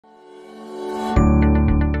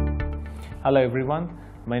Hello everyone,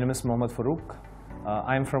 my name is Mohamed Farook.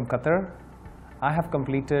 I am from Qatar. I have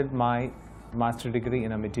completed my master degree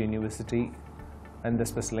in Amity University in the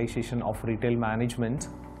specialization of retail management.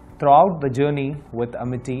 Throughout the journey with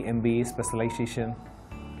Amity MBA specialization,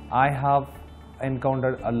 I have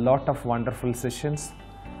encountered a lot of wonderful sessions,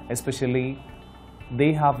 especially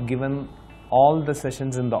they have given all the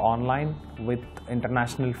sessions in the online with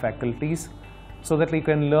international faculties so that you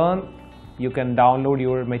can learn. You can download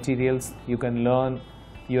your materials, you can learn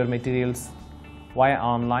your materials via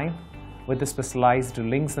online with the specialized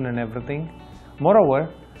links and everything.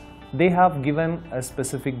 Moreover, they have given a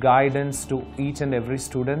specific guidance to each and every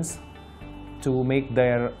students to make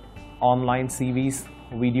their online CVs,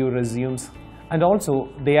 video resumes, and also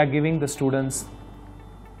they are giving the students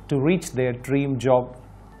to reach their dream job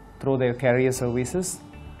through their career services,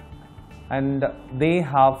 and they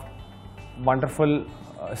have wonderful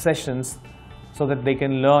sessions so that they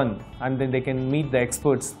can learn and then they can meet the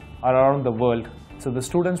experts around the world. So the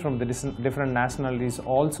students from the different nationalities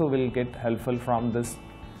also will get helpful from this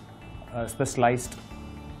specialized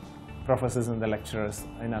professors and the lecturers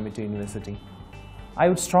in Amity University. I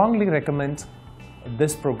would strongly recommend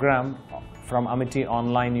this program from Amity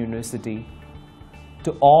Online University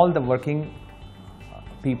to all the working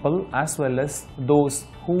people as well as those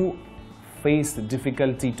who face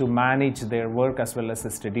difficulty to manage their work as well as the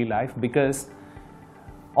study life, because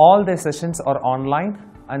all the sessions are online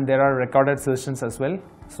and there are recorded sessions as well.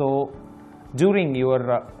 So during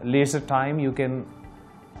your leisure time you can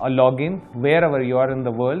log in wherever you are in the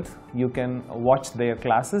world. You can watch their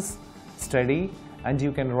classes, study, and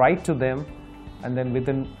you can write to them, and then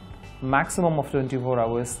within maximum of 24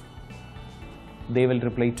 hours they will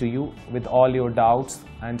reply to you with all your doubts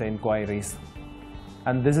and inquiries.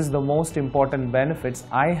 And this is the most important benefits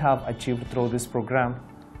I have achieved through this program,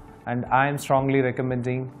 and I am strongly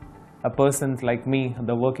recommending a person like me,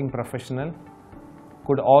 the working professional,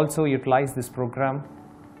 could also utilize this program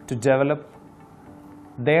to develop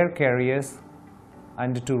their careers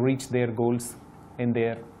and to reach their goals in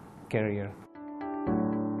their career.